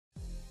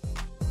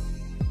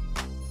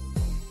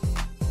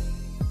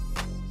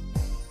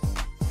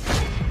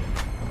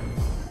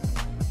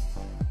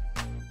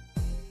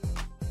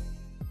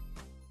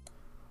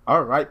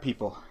All right,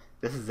 people.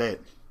 This is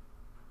it.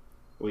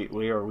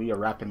 We are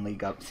wrapping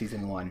League Up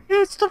Season 1.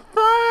 It's the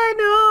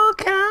final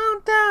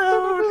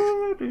countdown.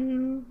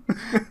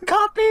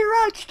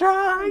 Copyright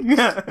strike.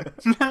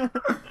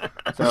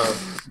 So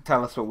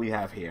tell us what we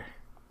have here.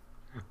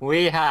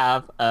 We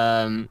have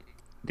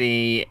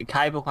the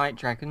Kaiba White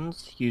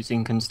Dragons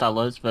using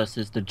Constellars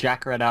versus the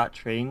Jack Red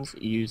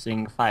Archfiends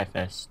using Fire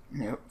Fist.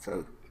 Yep.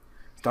 So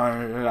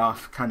starting it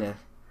off kind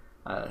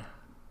of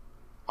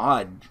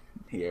odd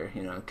here.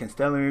 You know,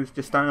 Constellars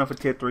just starting off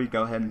with Tier 3.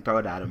 Go ahead and throw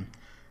it at them.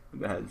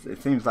 Because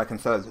it seems like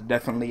Constellars are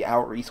definitely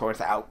out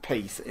resource,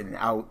 outpace, and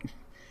out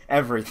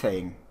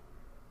everything.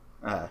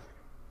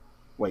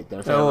 Wait,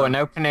 there's and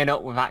open it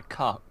up with that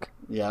cock.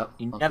 Yep.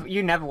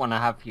 You never want to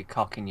have your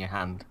cock in your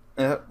hand.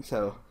 Yep.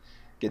 So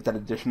get that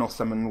additional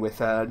summon with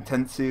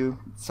Tensu,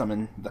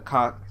 summon the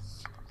cock.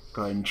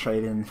 Go ahead and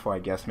trade in for, I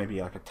guess, maybe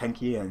like a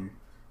Tenki and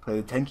play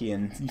the Tenki,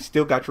 and you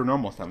still got your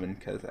normal summon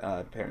because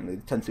apparently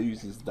the Tensu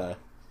uses the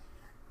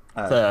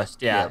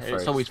first. Yeah, first.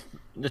 It's always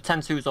the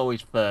Tensu is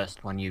always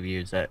first when you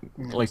use it.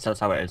 At least that's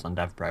how it is on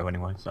DevPro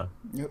anyway. So.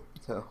 Yep.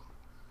 So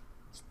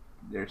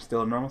there's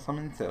still a normal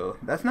summon, so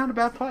that's not a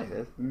bad play.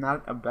 That's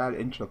not a bad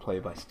intro play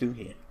by Stu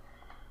here.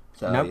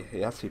 So nope.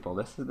 Yes, people,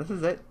 this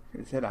is it.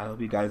 It's it. I hope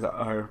you guys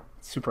are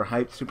super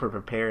hyped, super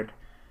prepared.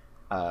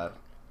 We'll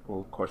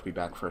of course be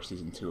back for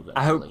Season 2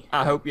 eventually.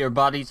 I hope your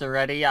bodies are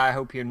ready. I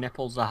hope your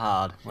nipples are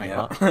hard. Wait,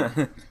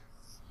 yeah.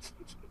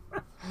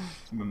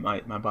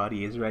 what? my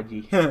body is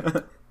ready.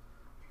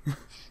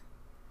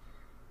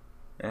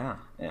 Yeah,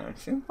 it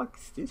seems like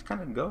Stu's kind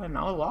of going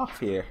all off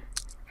here.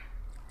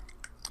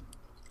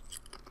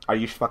 Are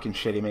you fucking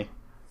shitting me?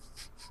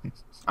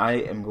 I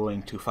am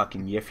going to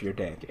fucking yiff your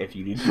dick if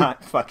you do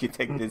not fucking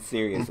take this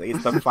seriously.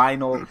 It's the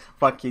final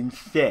fucking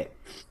shit.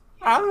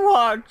 I'm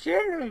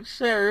watching. It's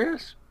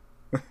serious.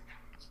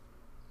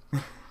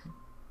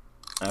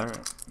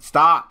 Alright.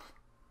 Stop!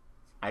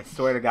 I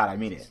swear to God, I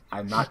mean it.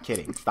 I'm not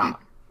kidding.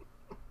 Stop.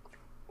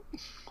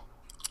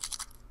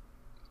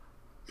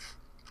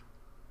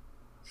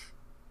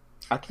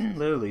 I can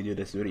literally do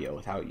this video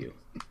without you.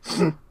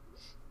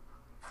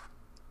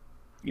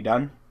 You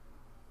done?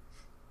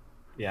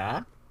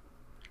 Yeah.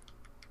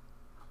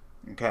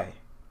 Okay.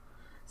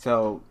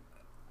 So,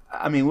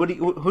 I mean, who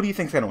do you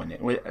think's gonna win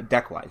it?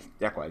 Deck-wise,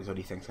 what do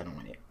you think's gonna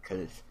win it?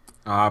 Because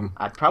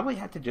I'd probably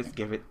have to just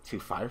give it to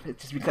Fire Fist,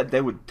 just because they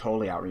would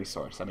totally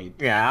out-resource. I mean,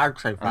 yeah, I'd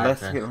say Fire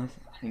Fist.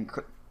 I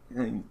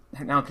mean,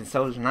 now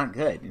Constellars are not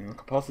good. You know,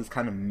 Compulse is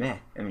kind of meh.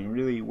 I mean,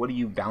 really, what are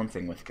you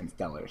bouncing with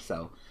Constellars?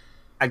 So,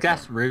 I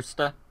guess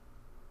Rooster.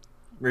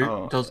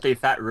 Does the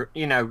effect,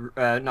 you know,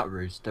 not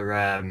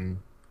Rooster,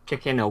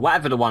 Chicken or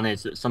whatever the one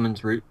is that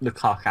summons the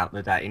cock out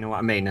the deck, you know what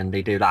I mean? And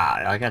they do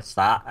that. I guess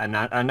that. And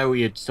I know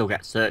you'd still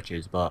get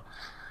searches, but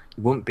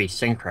it wouldn't be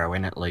Synchro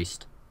in at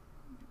least.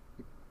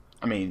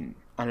 I mean,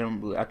 I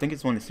think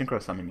it's when the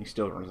Synchro summon you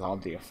still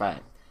resolve the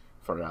effect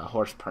for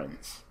Horse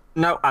Prince.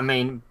 No, I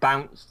mean,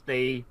 bounce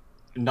the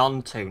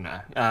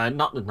non-tuner.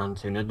 Not the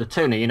non-tuner, the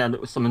tuner, you know,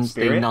 that summons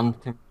Spirit? the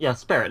non-tuner. Yeah,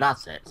 Spirit,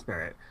 that's it,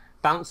 Spirit.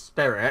 Bounce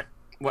Spirit.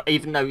 Well,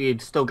 even though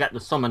you'd still get the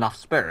summon off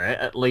Spirit,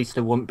 at least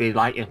it wouldn't be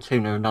like your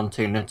tuner and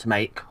non-tuner to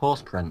make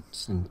horse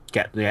prints and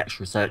get the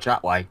extra search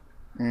that way.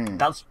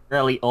 That's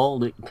really all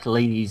that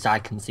Pleiades I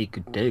can see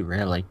could do,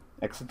 really.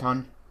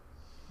 Exciton?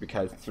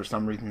 Because for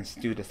some reason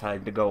Stu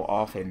decided to go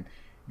off and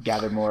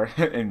gather more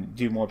and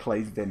do more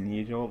plays than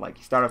usual. Like,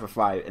 you start off with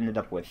 5, ended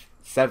up with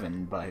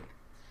 7, but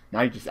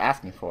now you're just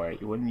asking for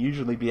it. You wouldn't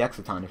usually be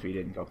Exciton if you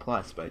didn't go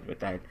plus, but with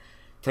that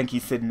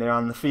Tenki sitting there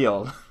on the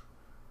field.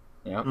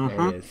 Yep,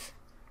 there it is.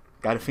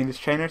 Got a Fiendish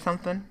Train or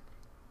something?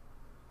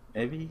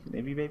 Maybe,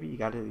 you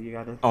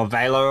gotta... Or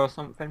Valor or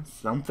something?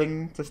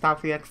 Something to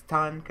stop the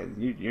Exciton, because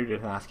you're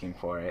just asking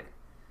for it.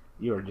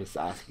 You're just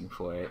asking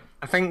for it.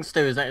 I think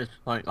Stu is at his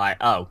point like,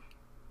 oh,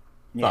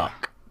 yeah.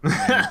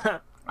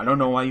 fuck. I don't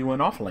know why you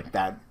went off like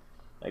that.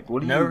 Like,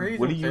 what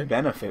do you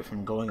benefit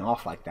from going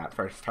off like that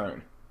first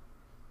turn?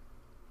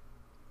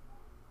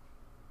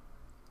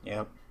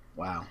 Yep.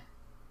 Wow.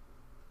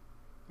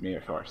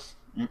 Mirror Force.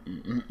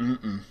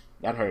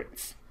 That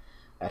hurts.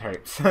 That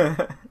hurts.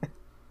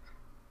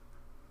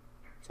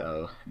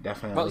 So,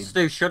 definitely... What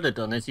Stu should have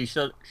done is he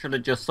should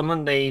have just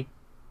summoned the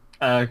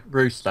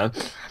Rooster,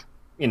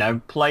 you know,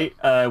 play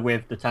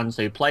with the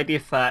Tensu, played the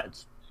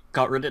effect,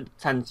 got rid of the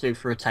Tensu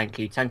for a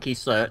Tenki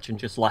search, and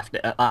just left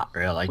it at that,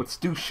 really. What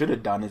Stu should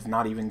have done is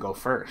not even go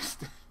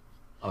first.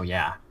 Oh,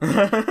 yeah.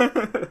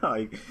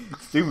 Like,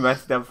 Stu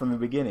messed up from the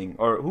beginning.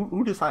 Or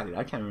who decided?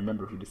 I can't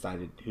remember who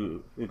decided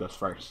who goes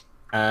first.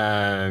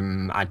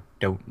 I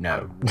don't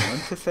know. I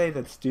want to say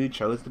that Stu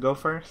chose to go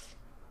first,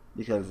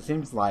 because it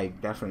seems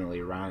like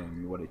definitely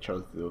Ryan would have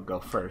chose to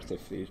go first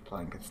if he was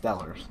playing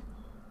Constellars.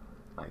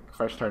 Like,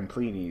 first turn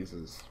Pleiades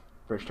is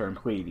first turn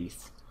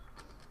Pleiades.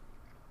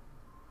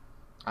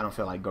 I don't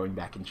feel like going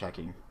back and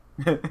checking.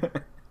 I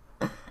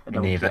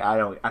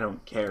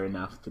don't care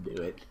enough to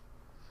do it.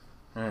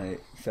 Alright,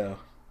 so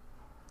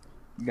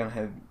I'm gonna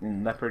have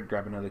Leopard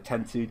grab another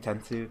Tensu.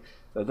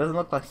 So it doesn't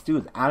look like Stu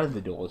is out of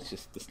the duel, it's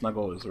just the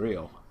snuggle is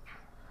real.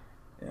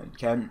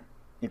 And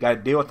you gotta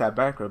deal with that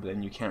back row, but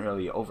then you can't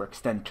really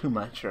overextend too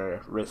much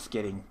or risk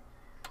getting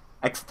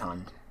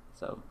Excitoned.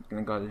 So,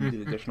 gonna go ahead and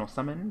do the additional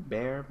summon.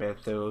 Bear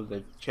through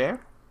the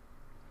chair.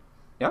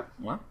 Yep,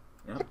 well,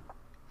 yep.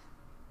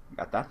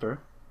 Got that through.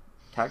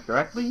 Attack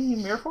directly,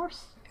 Mirror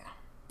Force?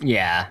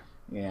 Yeah.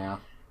 Yeah.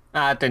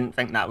 I didn't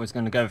think that was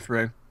going to go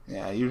through.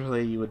 Yeah,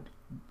 usually you would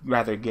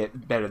rather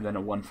get better than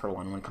a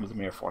 1-for-1 when it comes to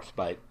Mirror Force,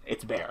 but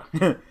it's Bear.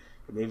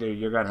 Either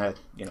you're gonna,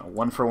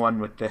 1-for-1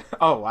 with the...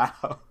 Oh,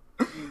 wow.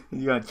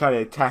 You're gonna try to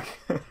attack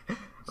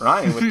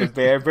Ryan with the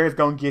Bear. Bear's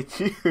gonna get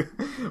you.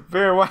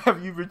 Bear, why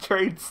have you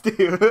betrayed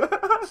Stu?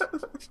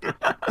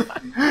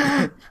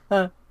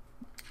 Bear,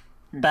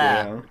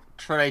 yeah.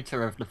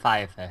 Traitor of the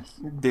Fire Fist.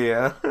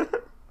 Yeah.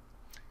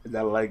 Is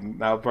that like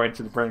now branch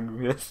of the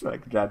Brainless?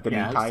 Like that the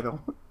new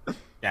title?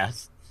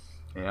 Yes.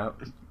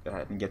 Yep. Go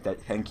ahead and get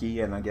that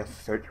Henki and I guess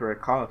search where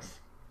it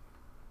costs.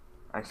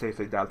 I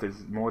seriously doubt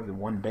there's more than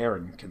one bear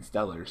in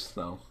Constellars,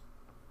 so.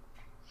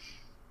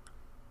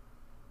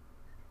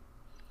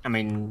 I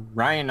mean,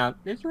 Ryan,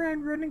 is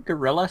Ryan running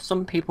Gorilla?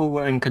 Some people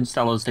in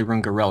Constellars, they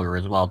run Gorilla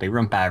as well. They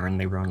run Bear and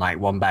they run like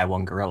 1 bear,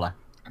 1 Gorilla.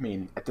 I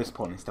mean, at this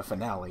point it's the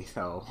finale,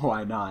 so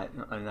why not?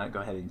 Why not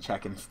go ahead and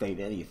check and state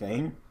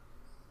anything?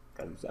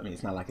 Because, I mean,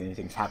 it's not like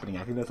anything's happening.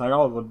 I think it's like,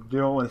 oh, well, you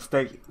don't want to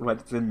state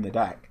what's in the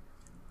deck.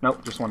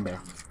 Nope, just 1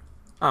 bear.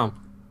 Oh.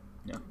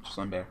 Yeah, just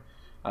 1 bear.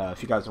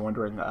 If you guys are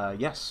wondering,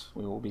 yes,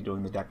 we will be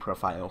doing the deck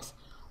profiles.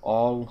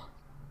 All,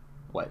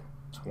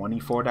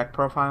 24 deck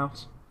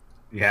profiles?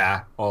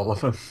 Yeah, all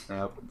of them.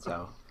 Yep,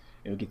 so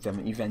we'll get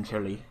them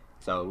eventually.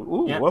 So,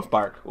 ooh, yep.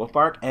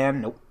 Wolfbark,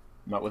 and nope,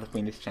 not with a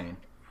Fiendish Chain.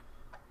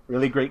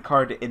 Really great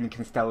card in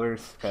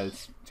Constellars,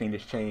 because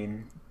Fiendish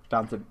Chain,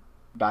 bounce it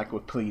back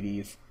with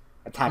Pleiades,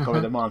 attack over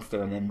the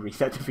monster, and then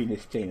reset the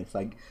Fiendish Chain. It's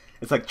like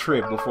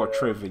Triv before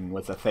Triving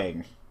was a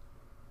thing.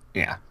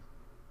 Yeah.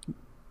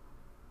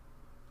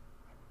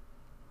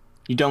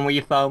 You done with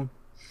your foam?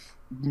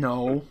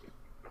 No.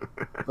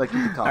 Like, you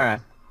can talk.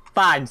 Alright.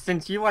 Fine,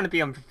 since you want to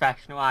be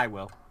unprofessional, I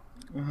will.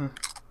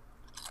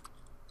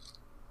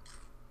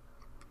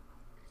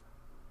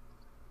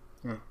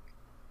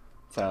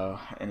 So,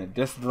 and it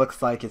just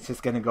looks like it's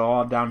just gonna go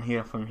all down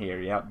here from here.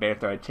 Yep, bear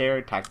throw a chair,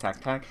 attack.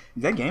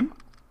 Is that game?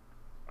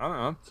 I don't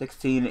know.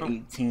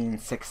 16, 18,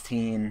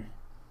 16.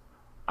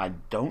 I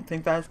don't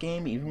think that's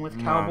game, even with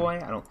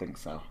Cowboy. I don't think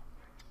so.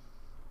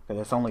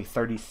 Because it's only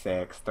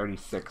 36.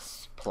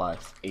 36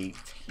 plus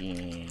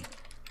 18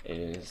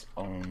 is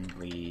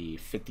only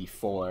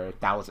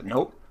 54,000.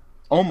 Nope.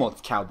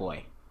 Almost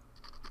Cowboy.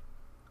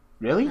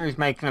 Really? He's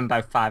making them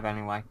both 5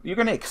 anyway. You're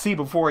gonna exceed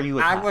before you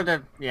attack. I would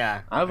have,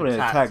 yeah. I would have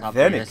attacked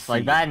then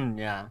exceed. Then,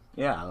 yeah.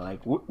 Yeah,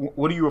 like,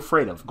 what are you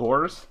afraid of?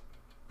 Gores?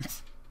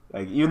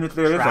 Like, even if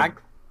there is a...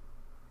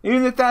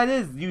 Even if that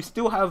is, you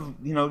still have,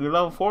 your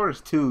level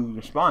 4s to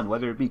respond,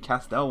 whether it be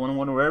Castell,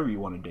 1-1, or whatever you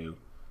want to do.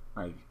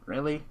 Like,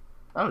 really?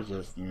 That was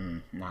just,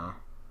 nah.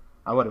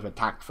 I would have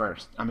attacked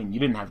first. I mean, you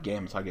didn't have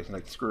games, so I guess,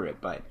 like, screw it,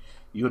 but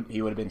he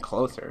would have been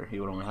closer. He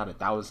would have only had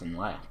 1,000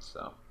 left,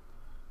 so,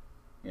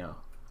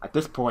 at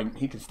this point,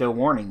 he could still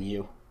warning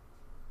you,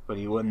 but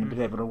he wouldn't have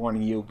been able to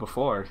warn you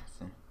before,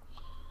 so.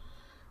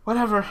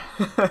 Whatever.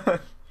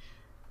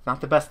 Not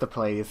the best of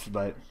plays,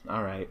 but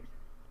alright.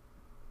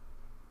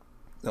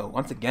 So,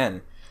 once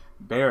again,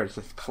 Bear is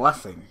just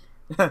plussing.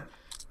 The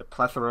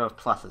plethora of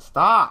pluses.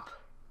 Stop!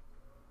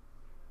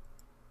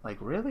 Like,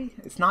 really?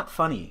 It's not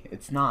funny.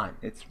 It's not.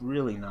 It's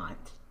really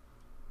not.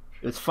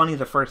 It's funny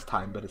the first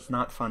time, but it's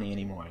not funny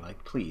anymore.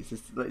 Like, please.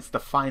 It's the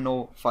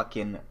final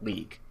fucking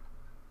league.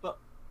 But,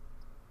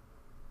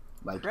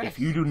 like, Chris, if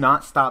you do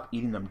not stop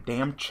eating them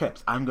damn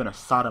chips, I'm gonna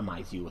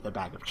sodomize you with a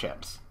bag of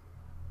chips.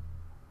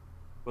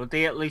 Will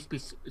they at least be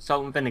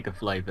salt and vinegar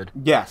flavored?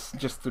 Yes,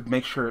 just to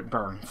make sure it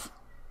burns.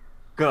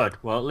 Good.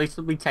 Well, at least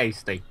it'll be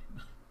tasty.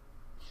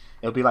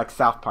 It'll be like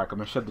South Park. I'm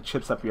gonna shove the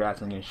chips up your ass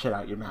and I'm gonna shit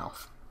out your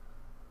mouth.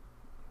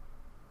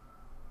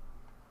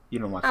 You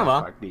don't watch South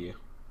Park, do you?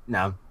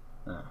 No.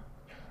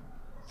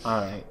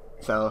 Alright.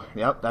 So,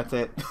 yep, that's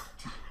it.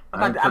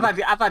 I've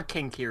had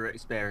kinkier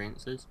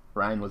experiences.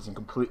 Ryan was in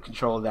complete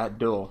control of that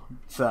duel.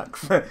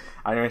 Sucks.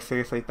 I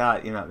seriously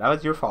thought, that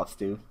was your fault,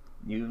 Stu.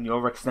 You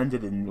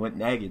overextended and went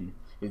nagging.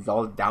 It's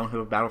all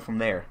downhill battle from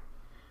there.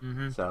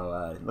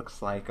 So, it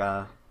looks like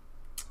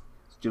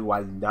Stu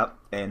widened up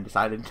and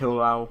decided to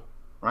allow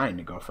Ryan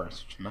to go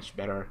first, which is a much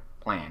better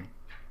plan.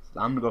 So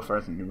I'm going to go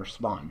first and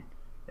respond.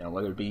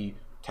 Whether it be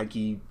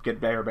Tenki,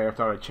 get bear,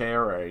 throw a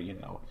chair, or,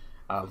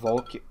 a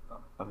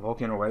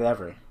Vulcan or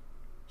whatever.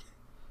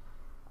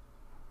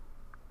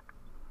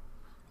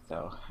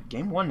 So,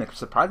 game 1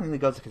 surprisingly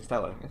goes to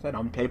Constellar. Like I said,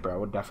 on paper, I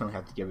would definitely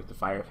have to give it to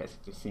Fire Fist.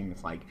 It just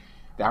seems like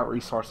the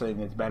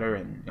out-resourcing is better,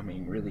 and, I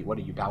mean, really, what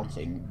are you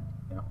bouncing?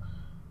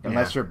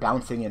 Unless you're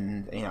bouncing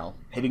and,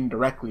 hitting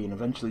directly and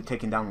eventually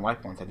taking down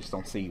life points, I just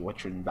don't see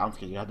what you're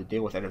bouncing, because you have to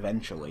deal with it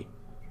eventually.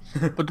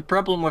 But the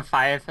problem with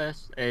Fire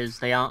Fist is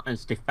they aren't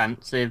as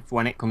defensive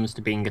when it comes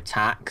to being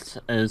attacked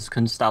as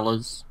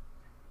Constellars.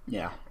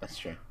 Yeah, that's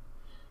true.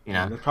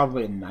 There's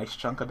probably a nice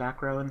chunk of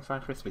back row in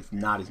Fire Fist, but it's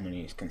not as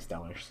many as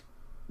Constellars.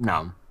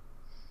 No.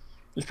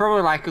 There's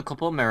probably like a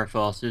couple of Mirror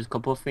Forces, a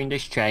couple of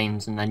Fiendish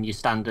Chains, and then your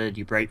standard,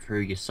 your Breakthrough,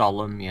 your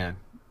Solemn, your...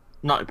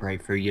 Not a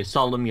Breakthrough, your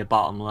Solemn, your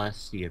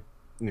Bottomless, your...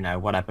 You know,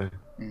 whatever.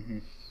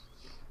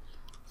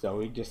 So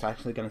we're just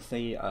actually gonna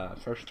see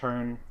first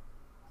turn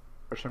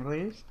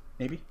players?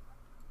 Maybe?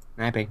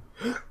 Maybe.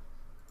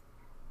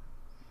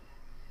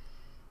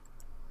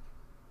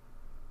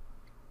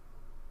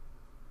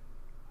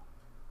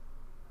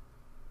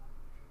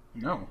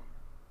 No.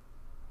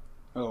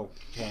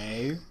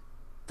 Okay.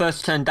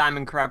 First turn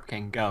Diamond Crab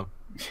King, go.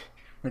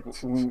 Like,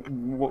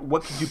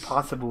 what could you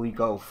possibly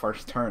go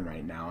first turn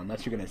right now?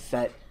 Unless you're gonna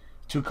set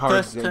 2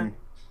 cards in.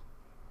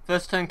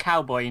 First turn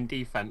Cowboy in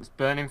defense,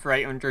 burning for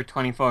 800,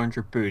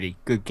 2400 booty.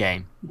 Good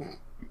game.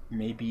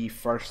 Maybe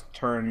first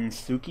turn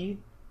Suki?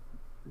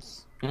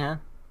 Yeah.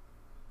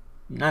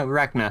 No,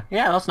 Ragnar.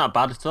 Yeah, that's not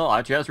bad at all,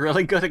 actually. That's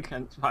really good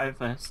against Fire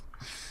Fist.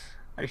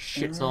 That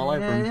shit's all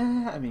over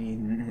him. I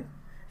mean,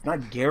 it's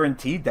not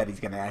guaranteed that he's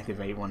gonna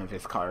activate one of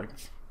his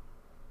cards.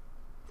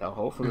 So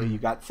hopefully you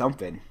got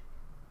something.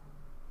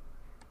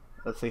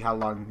 Let's see how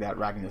long that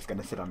Ragnar's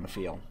gonna sit on the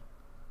field.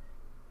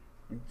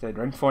 So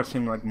Rainforest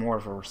seemed like more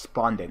of a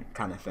respondent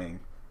kind of thing.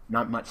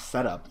 Not much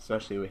setup,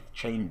 especially with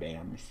Chain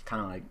Band. It's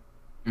kind of like,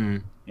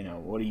 you know,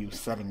 what are you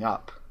setting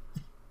up?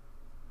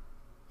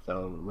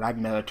 So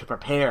Ragnar to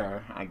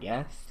prepare, I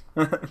guess.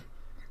 But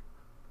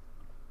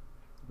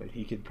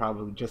he could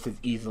probably just as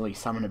easily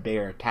summon a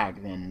bear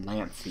attack than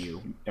lance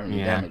you during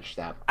the damage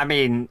step. I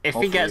mean, if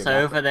he gets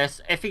over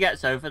this,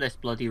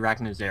 bloody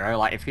Ragnar Zero,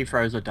 like if he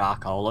throws a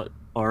dark hole at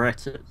or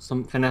at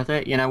something at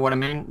it, you know what I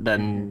mean?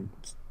 Then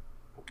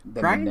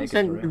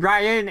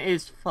Ryan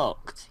is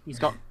fucked. He's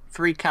got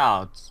 3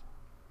 cards.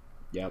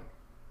 Yep.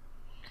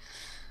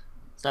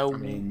 So I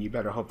mean, you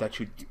better hope that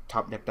you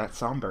top deck that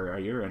Somber, or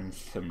you're in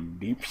some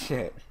deep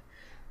shit.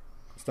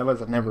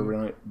 Stella's have never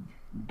really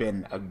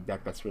been a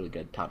deck that's really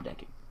good top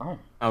decking. Oh.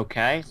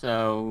 Okay,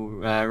 so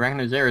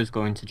Ragnar Zero is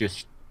going to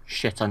just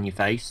shit on your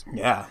face.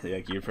 Yeah,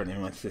 like you're pretty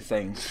much just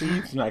saying,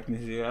 please,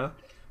 Ragnar Zero,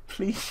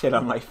 please shit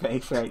on my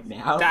face right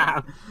now.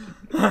 Damn.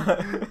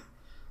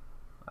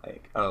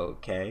 Like,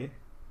 okay.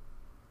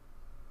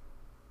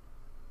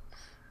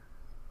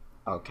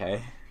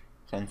 Okay.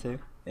 Sensu,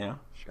 yeah.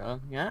 Sure,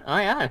 yeah. Oh,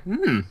 yeah.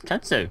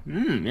 Tetsu.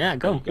 Yeah,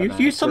 go.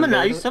 You summon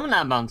that. You summon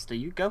that monster.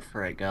 You go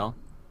for it, girl.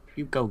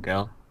 You go,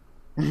 girl.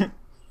 You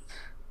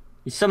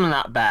summon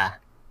that bear.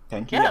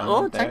 Thank you. Yeah,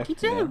 oh, thank you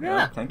too.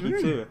 Yeah. Thank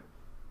you too.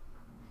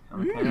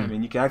 Okay, I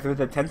mean, you can activate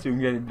the Tetsu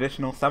and get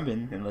additional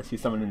summon, unless you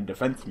summon in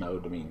defense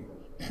mode. I mean,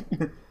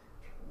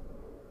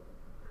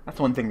 that's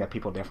one thing that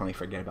people definitely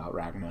forget about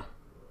Ragnar.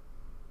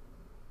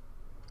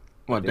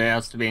 What, they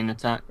has to be in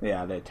attack?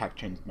 Yeah, the attack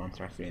change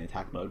monster has to be in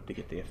attack mode to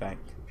get the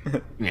effect.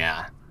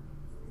 Yeah.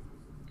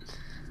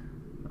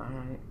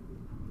 Alright.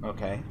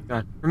 Okay.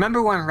 God.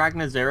 Remember when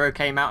Ragnar Zero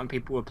came out and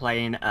people were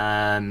playing,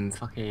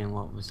 fucking,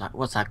 what was that?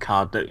 What's that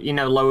card that, you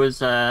know,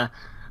 lowers,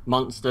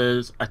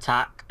 monsters'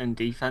 attack and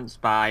defense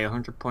by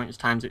 100 points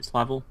times its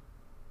level?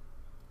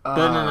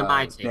 Burden of the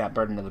Mighty. Yeah,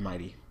 Burden of the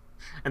Mighty.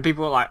 And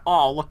people were like,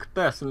 oh, look at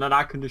this, and then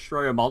I can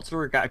destroy a monster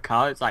or get a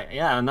card. It's like,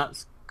 yeah, and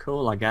that's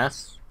cool, I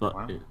guess,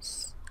 but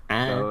it's...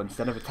 So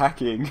instead of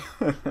attacking,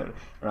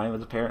 Ryan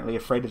was apparently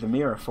afraid of the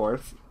Mirror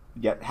Force,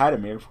 yet had a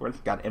Mirror Force,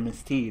 got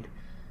MST'd.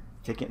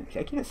 Taking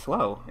it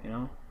slow, you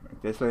know?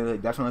 Like this way,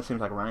 it definitely seems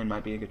like Ryan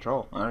might be in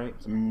control.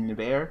 Alright, summon the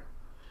bear.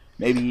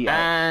 Maybe...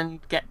 and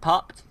get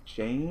popped.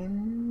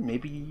 Chain?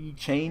 Maybe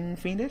Chain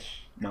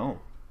Fiendish? No.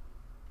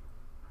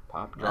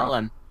 Pop,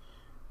 drop.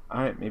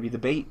 Alright, maybe the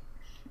bait.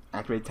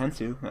 Activate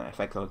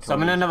Tensu.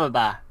 Summon another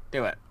bear.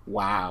 Do it.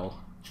 Wow.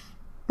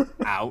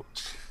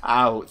 Ouch.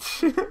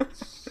 Ouch.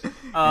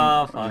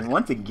 Oh, fuck. And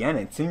once again,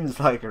 it seems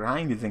like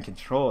Ryan is in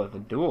control of the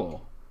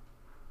duel.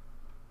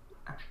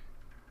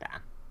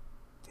 Damn.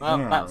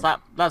 Well,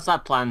 that's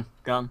that plan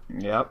gone.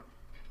 Yep.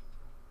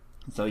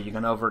 So you're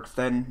going to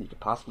overextend, you could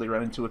possibly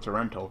run into a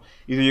Torrential.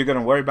 Either you're going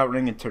to worry about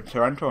running into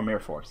Torrential or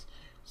Mirror Force.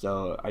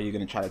 So are you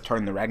going to try to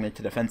turn the Ragnar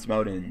to defense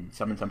mode and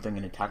summon something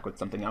and attack with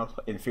something else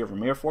in fear of a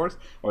Mirror Force?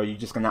 Or are you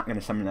just not going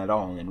to summon at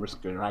all and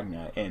risk the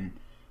Ragnar and,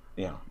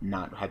 you know,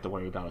 not have to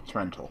worry about a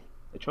Torrential?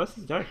 The choice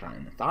is yours,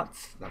 Ryan. The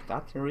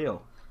thoughts are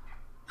real.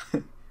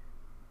 And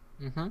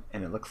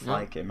it looks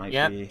like it might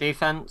be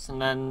defense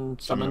and then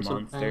summon a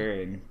monster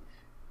and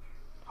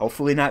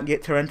hopefully not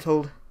get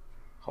Torrentaled.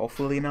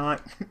 Hopefully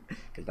not,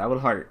 because that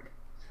would hurt.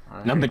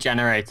 Number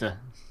generator.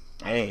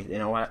 Hey, you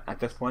know what? At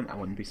this point, I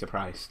wouldn't be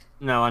surprised.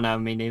 No, I know,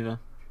 me neither.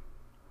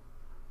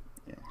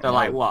 Yeah, they're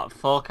like, what,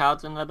 4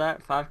 cards in the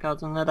deck? 5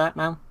 cards in the deck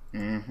now?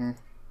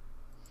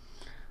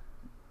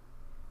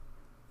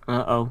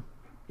 Uh-oh.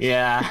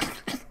 Yeah.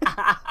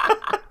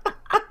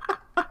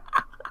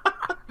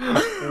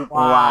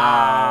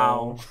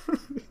 Wow.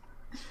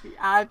 He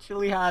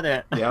actually had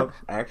it. Yep,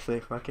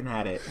 actually fucking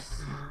had it.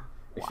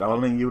 If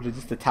only you would have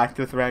just attacked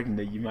with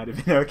Ragnar, you might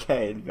have been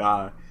okay.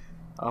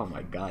 Oh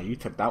my god, you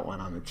took that one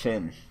on the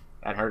chin.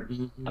 That hurt.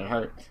 That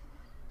hurt.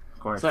 Of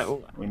course,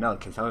 we know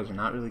Constellars are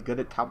not really good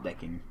at top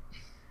decking.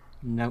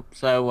 Nope.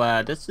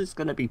 So this is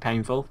gonna be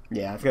painful.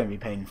 Yeah, it's gonna be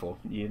painful.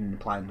 You didn't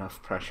apply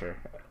enough pressure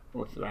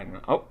with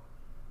Ragnar. Oh,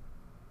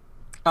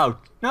 Oh,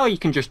 no, you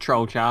can just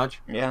troll charge.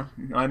 Yeah,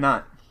 why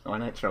not? Why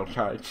not troll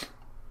charge?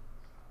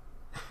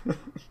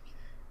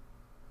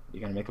 You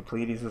gonna make a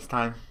Pleiades this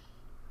time?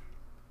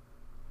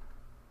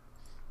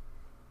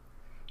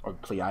 Or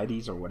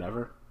Pleiades or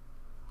whatever?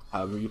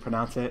 However you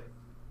pronounce it.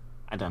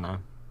 I don't know.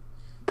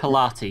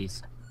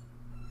 Pilates.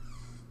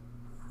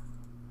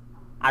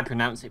 I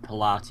pronounce it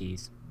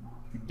Pilates.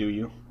 Do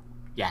you?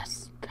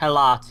 Yes,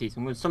 Pilates.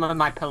 And with some of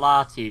my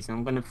Pilates,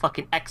 I'm gonna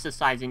fucking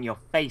exercise in your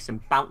face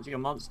and bounce your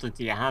monster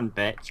to your hand,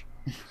 bitch.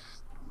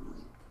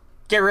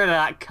 Get rid of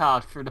that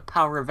card for the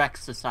power of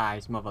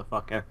exercise,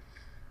 motherfucker.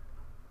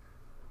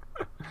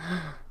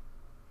 Have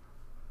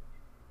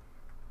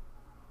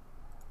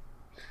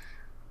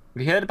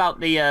you heard about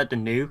the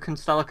new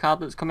Constellar card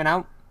that's coming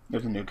out?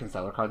 There's a new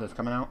Constellar card that's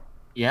coming out?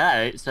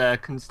 Yeah, it's a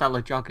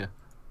Constellar Jogger.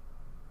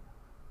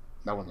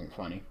 That wasn't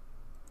funny.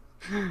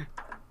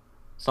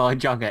 Solid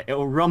Jogger.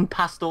 It'll run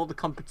past all the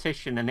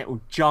competition and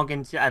it'll jog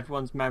into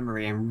everyone's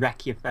memory and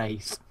wreck your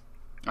face.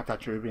 I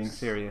thought you were being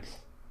serious.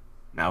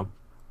 No.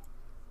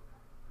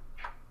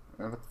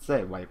 I was about to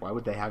say, why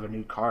would they have a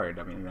new card?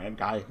 I mean, that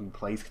guy who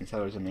plays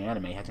Constellars in the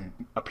anime hasn't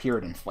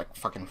appeared in like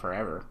fucking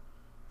forever.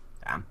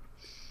 Damn.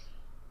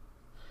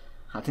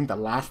 I think the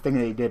last thing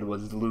they did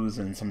was lose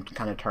in some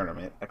kind of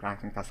tournament. Like, I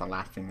think that's the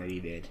last thing that he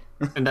did.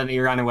 And then he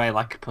ran away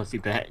like a pussy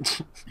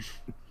bitch.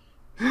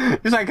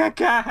 He's like, I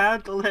can't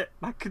handle it.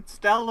 My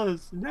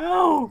Constellars,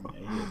 no. Yeah,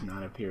 he has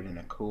not appeared in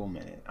a cool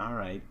minute.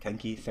 Alright,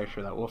 Tenki, search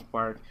for that wolf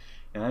bark.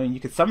 And I mean,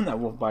 you could summon that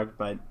wolf bark,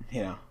 but,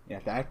 you know, you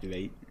have to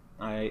activate.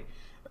 Alright,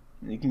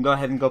 you can go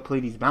ahead and go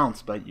Pleiades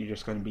bounce, but you're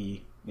just going to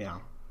be, you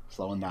know,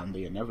 slowing down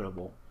the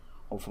inevitable.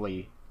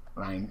 Hopefully,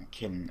 Ryan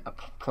can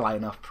apply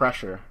enough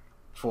pressure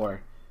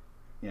for,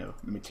 you know,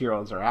 the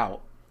materials are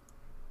out.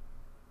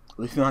 At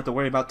least you don't have to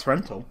worry about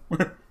Trental.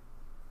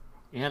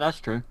 Yeah, that's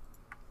true.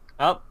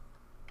 Oh.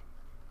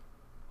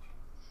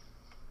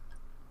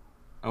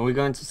 Are we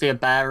going to see a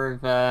bear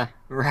of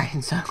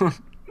Rain Zone?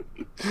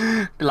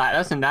 Be like,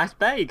 that's a nice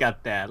bear you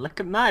got there. Look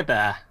at my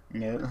bear.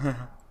 Yeah.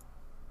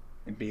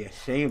 It'd be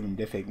ashamed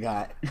if it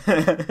got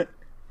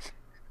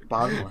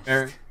Banlist.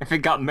 Or if it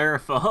got Mirror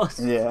Force.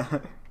 Yeah.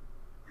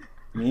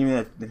 I mean,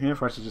 even the Mirror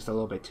Force is just a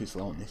little bit too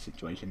slow in this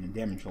situation, and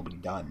damage will be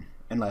done.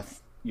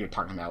 Unless you're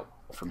talking about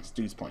from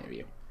Stu's point of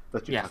view.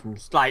 Yeah, from,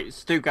 like,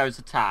 Stu goes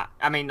attack.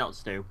 I mean, not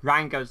Stu.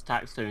 Ryan goes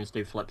attack Stu, and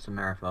Stu flips a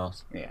Mirror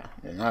Force. Yeah,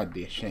 and that would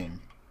be a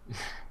shame.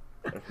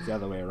 But if it's the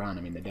other way around,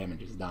 I mean, the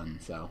damage is done,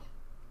 so.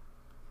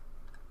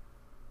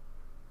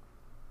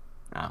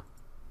 Oh.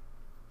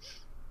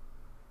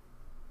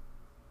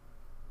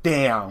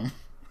 Damn!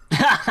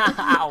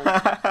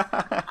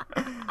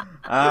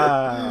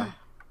 Ow.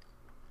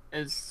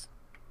 It's...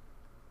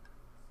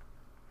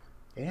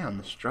 Damn,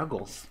 the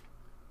struggles.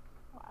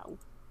 Wow.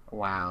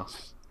 Wow.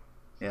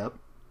 Yep.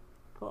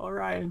 Poor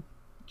Ryan.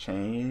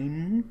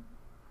 Chain.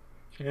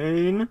 Are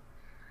you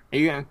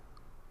gonna...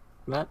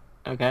 What?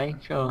 Okay,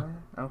 sure.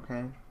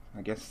 Okay.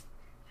 I guess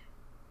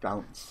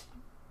bounce.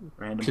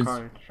 Random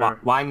card, sure. sure.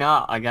 Why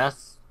not, I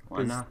guess?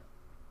 Why not?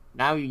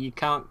 Now you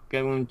can't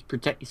go and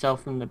protect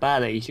yourself from the bear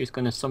that he's just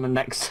going to summon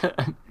next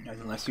turn.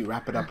 Unless you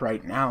wrap it up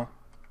right now.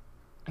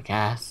 I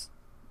guess.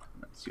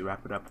 Unless you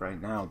wrap it up right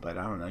now, but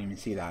I don't know. You can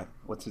see that.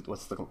 What's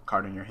the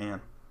card in your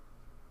hand?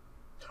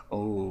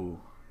 Oh,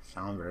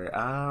 Somber.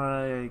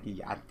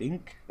 Yeah, I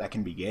think that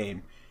can be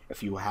game.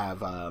 If you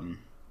have, oh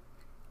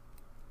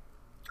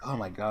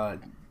my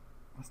god.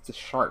 What's the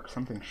shark?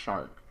 Something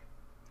shark.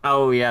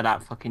 Oh yeah,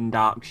 that fucking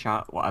dark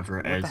shark, whatever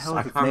it is.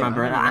 I can't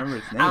remember it. I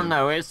don't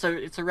know. It's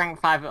a rank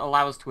 5 that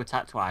allows to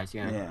attack twice.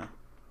 Yeah. Yeah.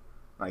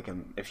 Like,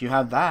 if you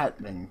have that,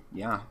 then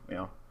yeah, you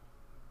know.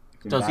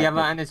 Does he have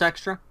that in his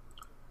extra?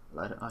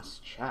 Let us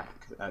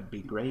check. That'd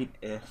be great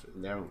if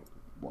there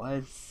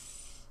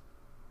was.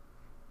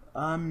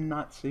 I'm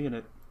not seeing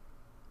it.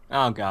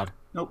 Oh god.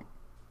 Nope.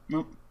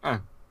 Nope. Oh.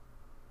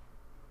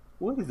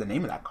 What is the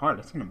name of that card?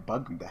 That's gonna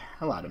bug the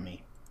hell out of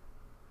me.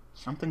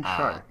 Something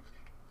shark.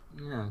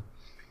 Yeah.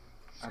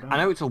 I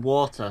know it's a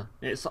water.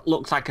 It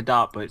looks like a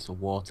dart, but it's a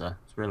water.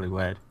 It's really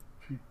weird.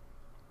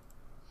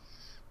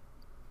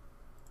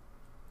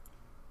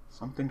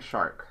 Something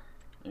shark.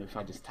 Maybe if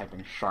I just type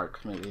in shark,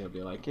 maybe it'll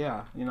be like,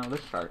 yeah, you know,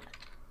 this shark.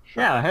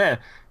 Yeah, here.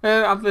 I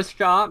have this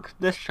shark,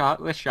 this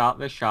shark, this shark,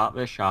 this shark,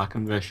 this shark,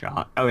 and this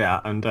shark. Oh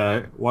yeah, and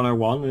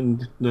 101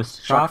 and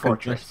this shark.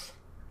 Fortress.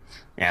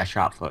 Yeah,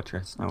 Shark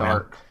Fortress. Oh,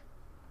 dark. Yeah.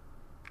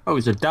 Oh,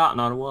 it's a dart,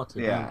 not a water.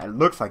 Yeah, it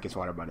looks like it's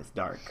water, but it's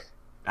dark.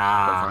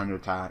 Ah. Under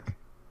attack.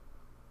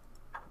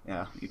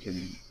 Yeah, you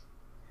can.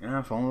 Yeah,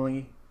 if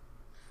only.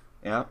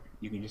 Yeah,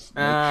 you can just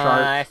make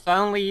shark. If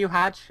only you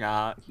had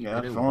shark.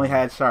 Yeah, if only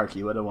had shark,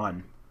 you would have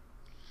won.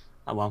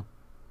 Oh well.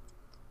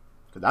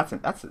 Cause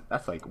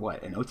that's like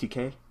what, an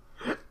OTK?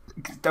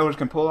 Constellars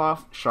can pull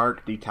off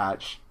shark,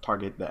 detach,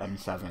 target the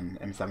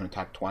M7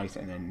 attack twice,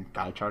 and then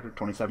guy charger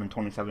 27,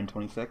 27,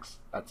 26.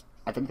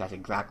 I think that's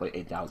exactly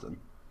 8,000.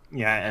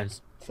 Yeah, it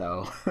is.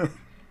 So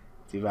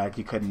too bad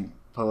you couldn't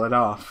pull it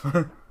off.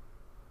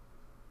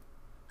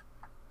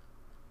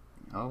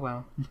 Oh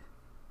well.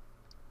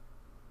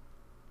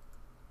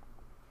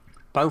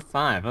 Both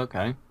 5,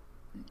 okay.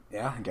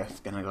 Yeah, I guess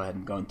gonna go ahead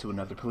and go into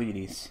another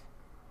Pleiades.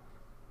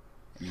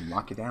 And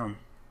lock it down.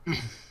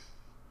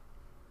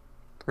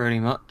 Pretty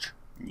much.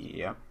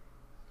 Yep.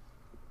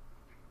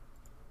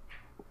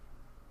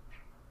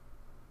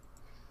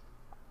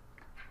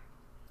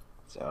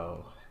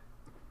 So,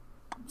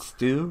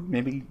 Stu,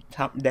 maybe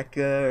top deck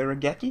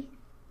Regeki?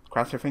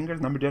 Cross your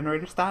fingers, number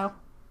generator style?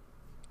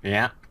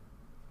 Yeah.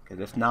 Because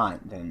if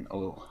not, then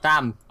oh.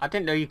 Damn, I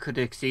didn't know you could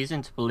exceed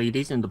into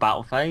Pleiades in the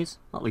battle phase.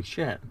 Holy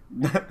shit.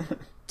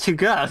 Too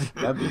good.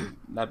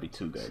 that'd be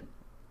too good.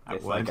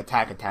 It's would. like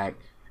attack,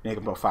 make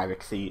them both 5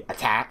 exceed,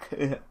 attack.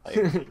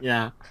 Like,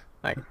 yeah.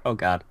 Like, oh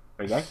god.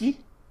 Regeki?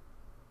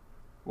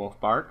 Wolf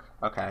Bark?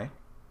 Okay.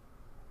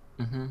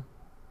 Mm-hmm.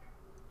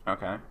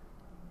 Okay.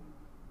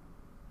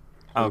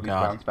 Oh Please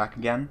god. bounce back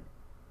again.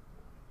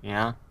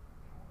 Yeah.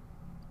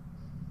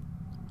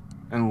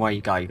 And what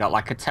you got? You got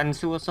like a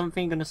Tensu or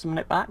something? Gonna summon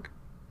it back?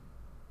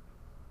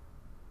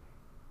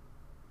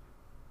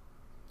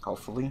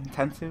 Hopefully,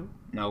 Tensu?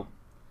 No.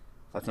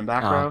 That's in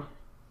back row.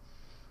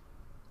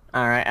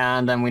 Alright,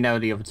 and then we know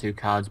the other two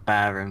cards,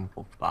 Bear and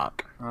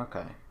Wolfbark.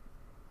 Okay.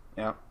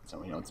 Yep, so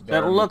we know it's So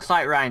Bear. it looks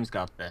like Ryan's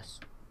got this.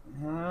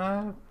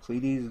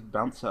 Pleiades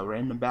bounce a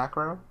random back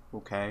row.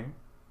 Okay.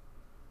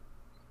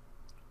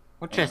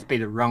 Would just be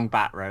the wrong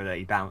back row that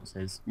he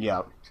bounces.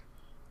 Yep.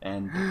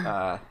 And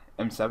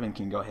M7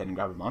 can go ahead and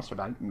grab a monster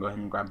back. You can go ahead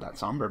and grab that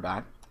Somber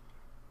back.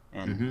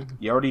 And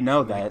you already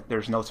know that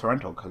there's no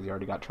Torrential because you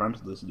already got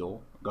Torrential this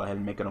duel. Go ahead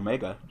and make it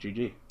Omega.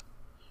 GG.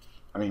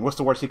 I mean, what's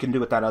the worst you can do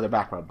with that other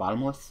back row?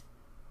 Bottomless?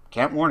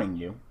 Can't warning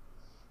you.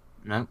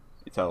 No.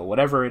 So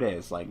whatever it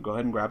is, like go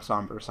ahead and grab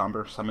Somber,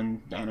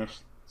 summon, banish,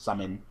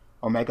 summon,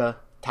 Omega,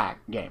 attack,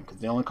 game. Because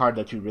the only card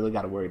that you really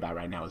got to worry about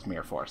right now is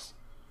Mirror Force.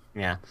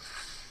 Yeah.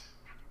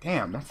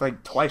 Damn, that's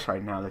like twice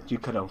right now that you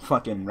could have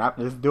fucking wrapped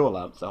this duel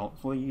up. So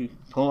hopefully you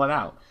pull it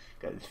out.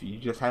 Because you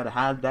just had to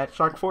have that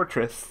Shark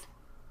Fortress.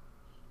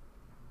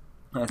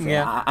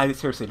 Yeah. I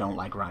seriously don't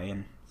like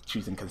Ryan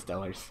choosing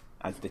Constellars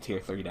as the tier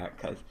 3 deck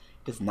because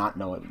he does not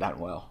know it that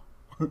well.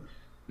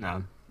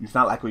 No. It's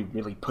not like we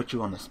really put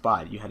you on the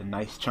spot. You had a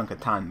nice chunk of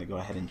time to go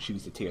ahead and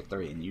choose the tier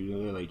 3 and you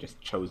literally just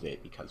chose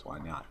it because why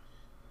not?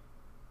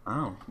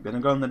 Oh, gonna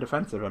go in the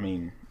defensive. I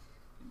mean,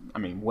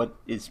 what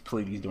is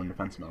Pleiades doing in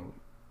defensive mode?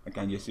 Like,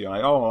 I just, you're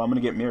like, oh, I'm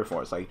gonna get Mirror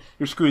Force. Like,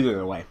 you're screwed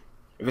either way.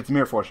 If it's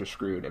Mirror Force, you're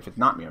screwed. If it's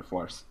not Mirror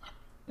Force,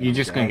 you're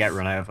just gonna get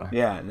run over.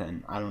 Yeah,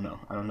 then I don't know.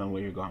 I don't know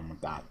where you're going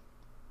with that.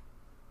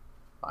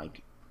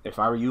 Like, if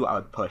I were you, I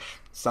would push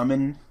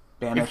summon,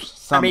 banish,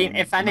 summon. I mean,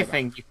 if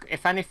anything,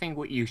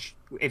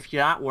 if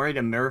you're not worried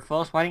of Mirror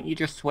Force, why don't you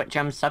just switch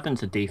M7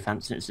 to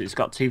defense since it's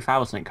got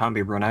 2,000 and it can't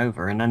be run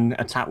over, and then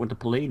attack with the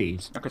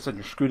Pleiades? Like I said,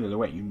 you're screwed either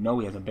way. You know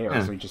he has a bear,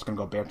 so he's just gonna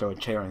go bear throw a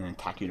chair and then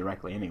attack you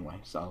directly anyway.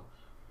 So,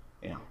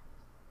 yeah.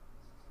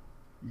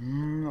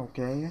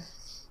 Okay.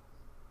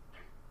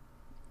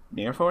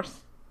 Mirror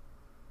Force?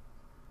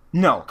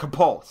 No,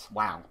 Compulse.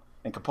 Wow.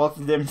 And Compulse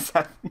is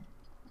M7.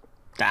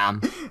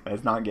 Damn.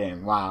 That's not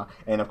game. Wow.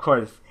 And of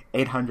course,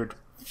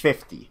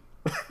 850.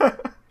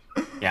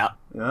 Yeah.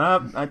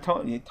 I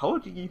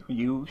told you,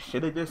 you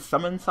should have just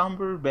summoned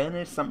Somber,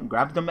 banished,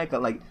 grabbed the Mega.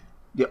 Like,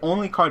 the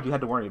only card you had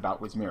to worry about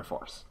was Mirror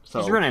Force.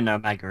 So, he's running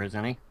Omega,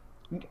 isn't he?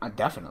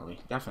 Definitely.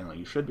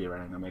 You should be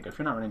running Omega. If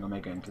you're not running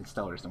Omega in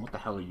Constellars, then what the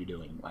hell are you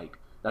doing? Like,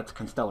 that's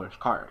Constellars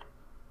card.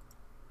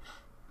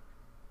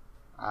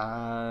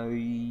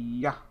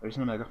 Yeah, there's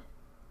an Omega.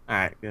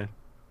 Alright, good.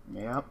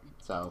 Yep,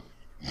 so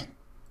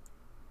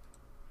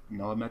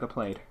no Omega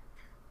played.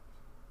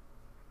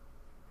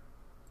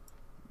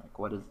 Like,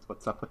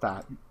 what's up with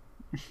that?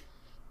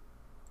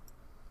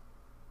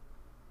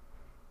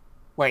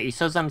 Wait, he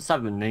says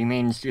M7, he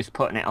means just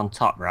putting it on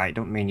top, right?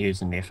 Don't mean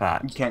using the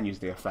effect. You can't use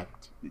the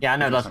effect. Yeah, I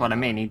know, that's what I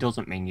mean. He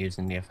doesn't mean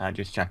using the effect,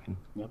 just checking.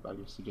 Yep,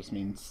 he just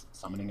means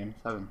summoning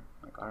M7.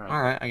 Like, alright.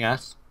 Alright, I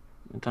guess.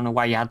 I don't know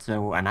why you had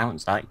to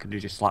announce that. You could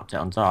have just slapped it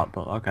on top,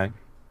 but okay.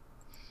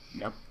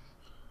 Yep.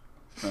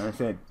 Like I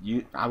said,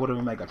 I would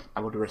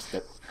have risked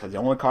it. Because the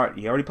only card,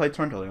 he already played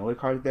Torrential, the only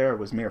card there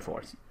was Mirror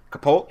Force.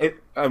 Compulse,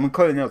 we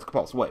clearly know it's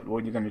Compulse. What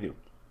are you going to do?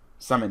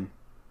 Summon,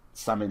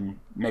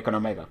 make an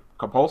Omega.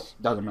 Compulse?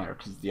 Doesn't matter,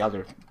 because the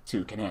other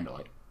two can handle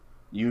it.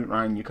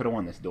 Ryan, you could have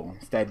won this duel.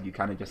 Instead, you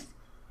kind of just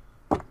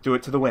do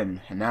it to the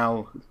wind. And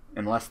now,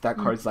 unless that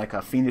card's like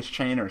a Fiendish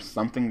Chain or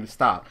something to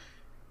stop,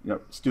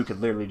 Stu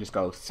could literally just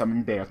go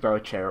summon Bear, throw a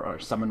chair, or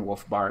summon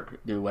Wolf Bark,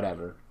 do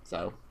whatever.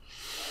 So,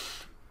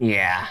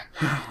 yeah.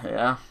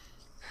 Yeah.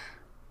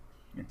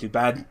 And too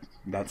bad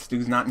that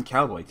Stu's not in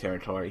Cowboy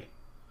territory.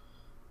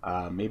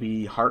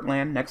 Maybe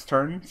Heartland next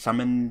turn,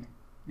 summon,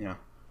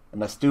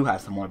 unless Stu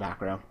has some more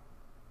background.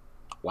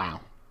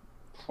 Wow.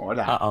 Or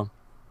that. Uh-oh.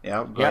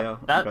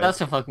 Yep, that's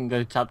a fucking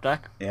good top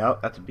deck.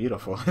 Yep, that's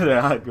beautiful.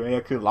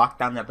 Grayo could lock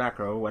down that back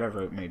row,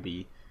 whatever it may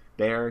be.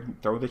 Bear,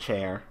 throw the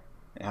chair.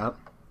 Yep.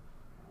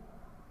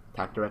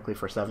 Attack directly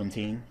for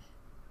 17.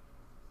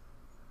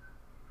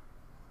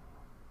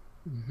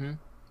 Mm-hmm.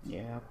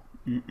 Yeah.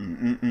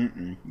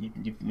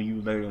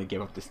 You literally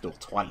gave up this duel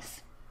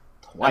twice.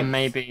 And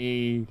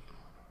maybe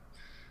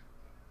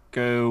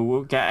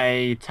go get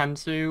a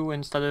Tensu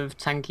instead of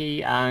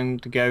Tenki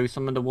and go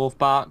summon the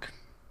Wolfbark.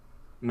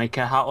 Make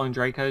a Heartland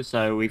Draco,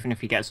 so even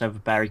if he gets over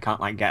bear, he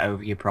can't like get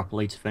over you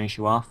properly to finish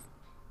you off.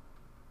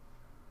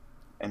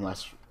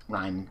 Unless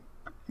Ryan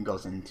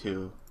goes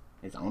into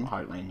his own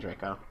Heartland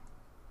Draco.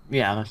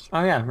 Yeah, that's...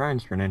 Oh yeah,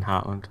 Ryan's running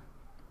Heartland.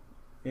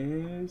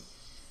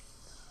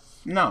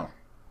 No.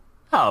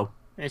 Oh,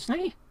 isn't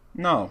he?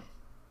 No.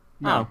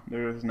 No, Oh.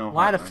 there is no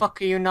Why Heartland. the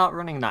fuck are you not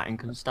running that in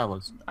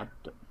Constellars?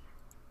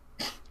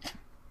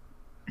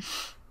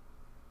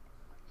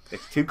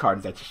 There's 2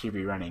 cards that you should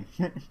be running.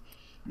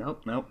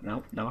 Nope, no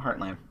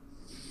Heartland.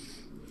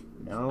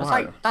 No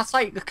Heartland. That's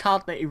like the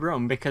card that you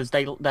run because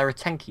they're a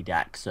Tenki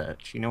deck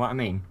search, you know what I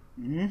mean?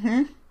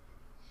 Mm-hmm.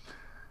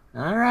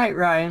 Alright,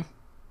 Ryan.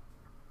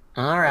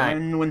 Alright.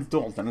 Ryan wins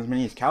duels, not as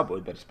many as Cowboy,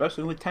 but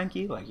especially with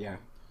Tenki, like, yeah.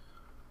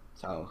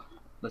 So,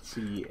 let's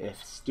see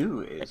if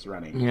Stu is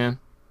running. Yeah.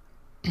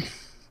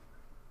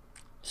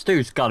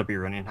 Stu's gotta be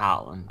running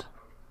Heartland.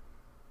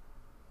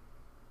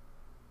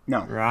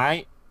 No.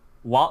 Right?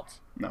 What?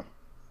 No.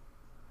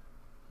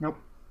 Nope.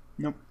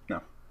 No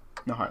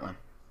Heartland.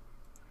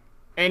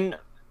 In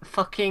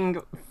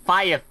fucking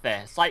Fire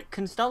Fist, like,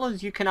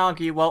 Constellars, you can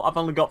argue, well, I've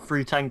only got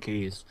 3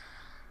 Tenkies.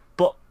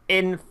 But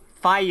in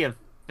Fire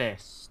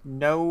Fist,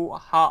 no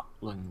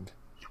Heartland.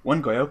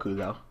 1 Goyoku,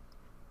 though.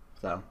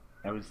 So,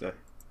 that was it.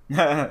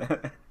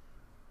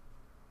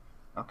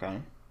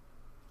 Okay.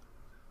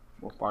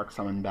 Wolfbark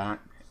summon back.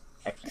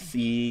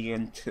 XC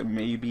into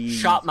maybe...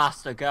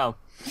 Shotmaster, go.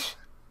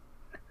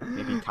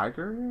 Maybe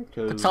Tiger?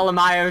 To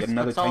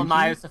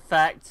Ptolemaeus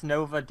effect,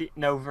 Nova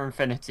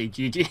Infinity,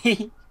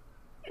 GG.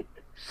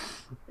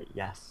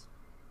 Yes.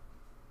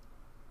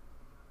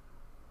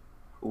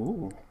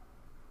 Ooh.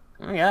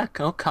 Oh yeah,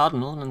 go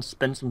Cardinal and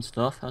spin some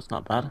stuff, that's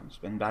not bad.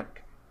 Spin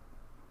back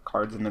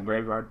cards in the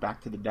graveyard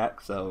back to the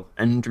deck, so...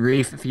 And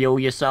refuel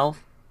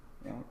yourself.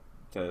 Yeah,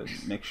 to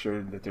make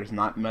sure that there's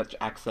not much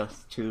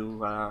access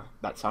to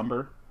that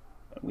Somber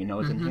that we know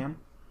is in hand.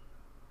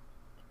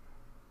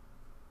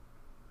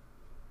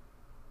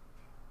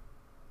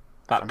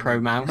 That pro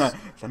mouse.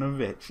 Son of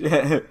a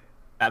bitch.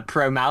 That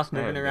pro mouse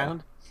moving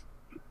around.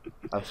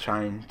 I was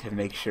trying to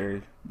make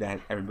sure that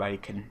everybody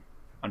can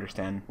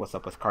understand what's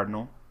up with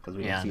Cardinal, because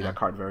we don't see that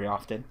card very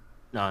often.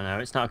 No,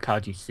 it's not a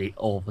card you see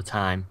all the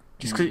time.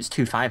 Just because it's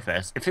 2 Fire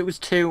Fists. If it was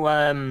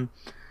 2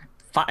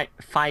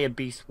 Fire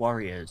Beast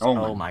Warriors,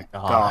 oh my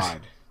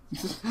god.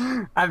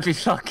 I'd be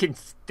fucking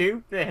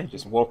stupid.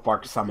 Just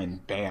Wolfbark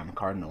summon, bam,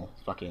 Cardinal.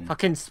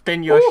 Fucking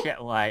spin your shit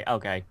away.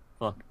 Okay,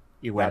 fuck.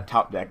 You win. That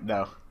top deck,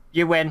 though.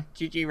 You win.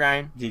 GG,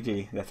 Ryan.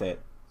 GG, that's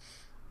it.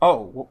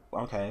 Oh,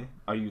 okay.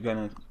 Are you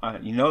gonna...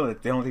 you know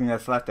that the only thing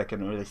that's left that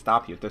can really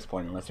stop you at this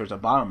point, unless there's a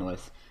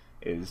bottomless,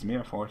 is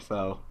Mirror Force,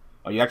 so...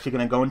 Are you actually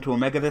gonna go into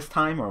Omega this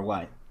time, or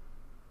what?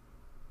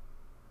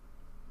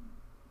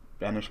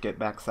 Banish, get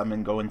back,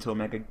 summon, go into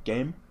Omega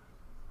game?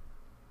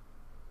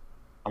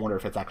 I wonder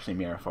if it's actually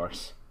Mirror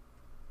Force.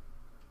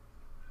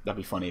 That'd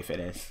be funny if it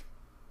is.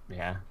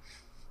 Yeah.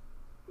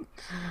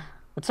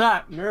 What's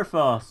that? Mirror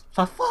Force.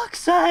 For fuck's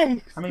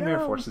sake! How many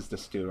Mirror Forces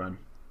does Stu run?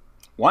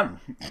 1.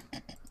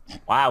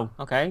 Wow,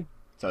 okay.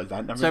 So is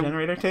that number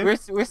generator too?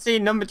 We're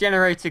seeing number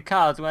generated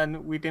cards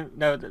when we didn't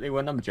know that they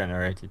were number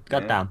generated.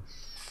 God damn.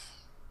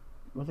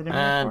 Was it a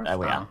Mirror Force? There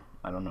we are.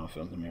 I don't know if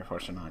it was a Mirror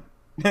Force or not.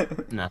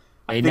 No.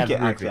 I think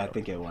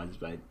it was,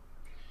 but...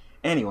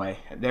 Anyway,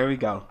 there we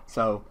go.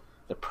 So,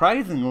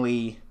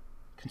 surprisingly,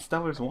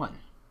 Constellars won.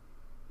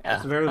 Yeah,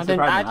 That's very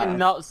surprising. I did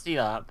not see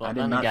that, but I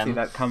did not see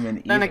that coming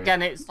either. Then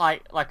again, it's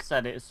like I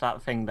said, it's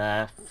that thing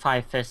there.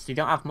 Fire Fists, you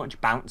don't have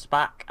much bounce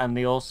back, and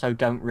they also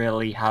don't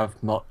really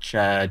have much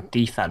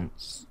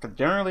defense. Because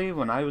generally,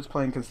 when I was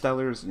playing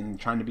Constellars and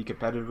trying to be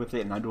competitive with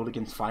it, and I dueled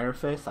against Fire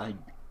Fist,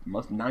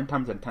 9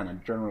 times out of 10, I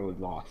generally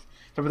lost.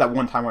 Except for that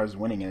one time where I was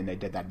winning and they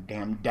did that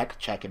damn deck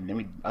check, and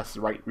then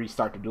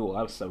restart the duel.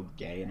 That was so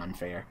gay and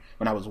unfair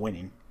when I was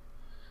winning.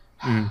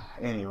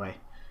 Anyway.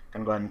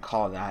 I'm going to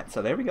call that.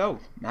 So there we go.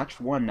 Match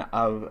 1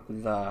 of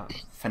the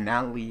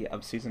finale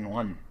of Season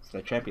 1,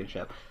 the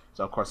championship.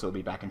 So of course we'll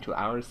be back in 2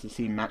 hours to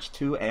see Match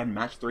 2 and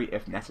Match 3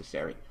 if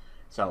necessary.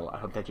 So I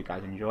hope that you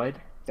guys enjoyed.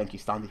 Thank you,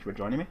 Stanley, for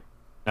joining me.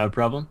 No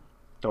problem.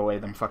 Throw away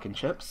them fucking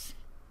chips.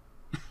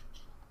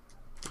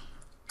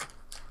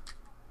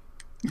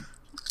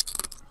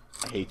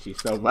 I hate you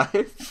so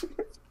much.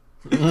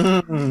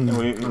 And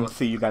we'll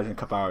see you guys in a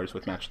couple hours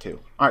with Match 2.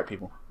 Alright,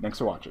 people. Thanks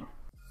for watching.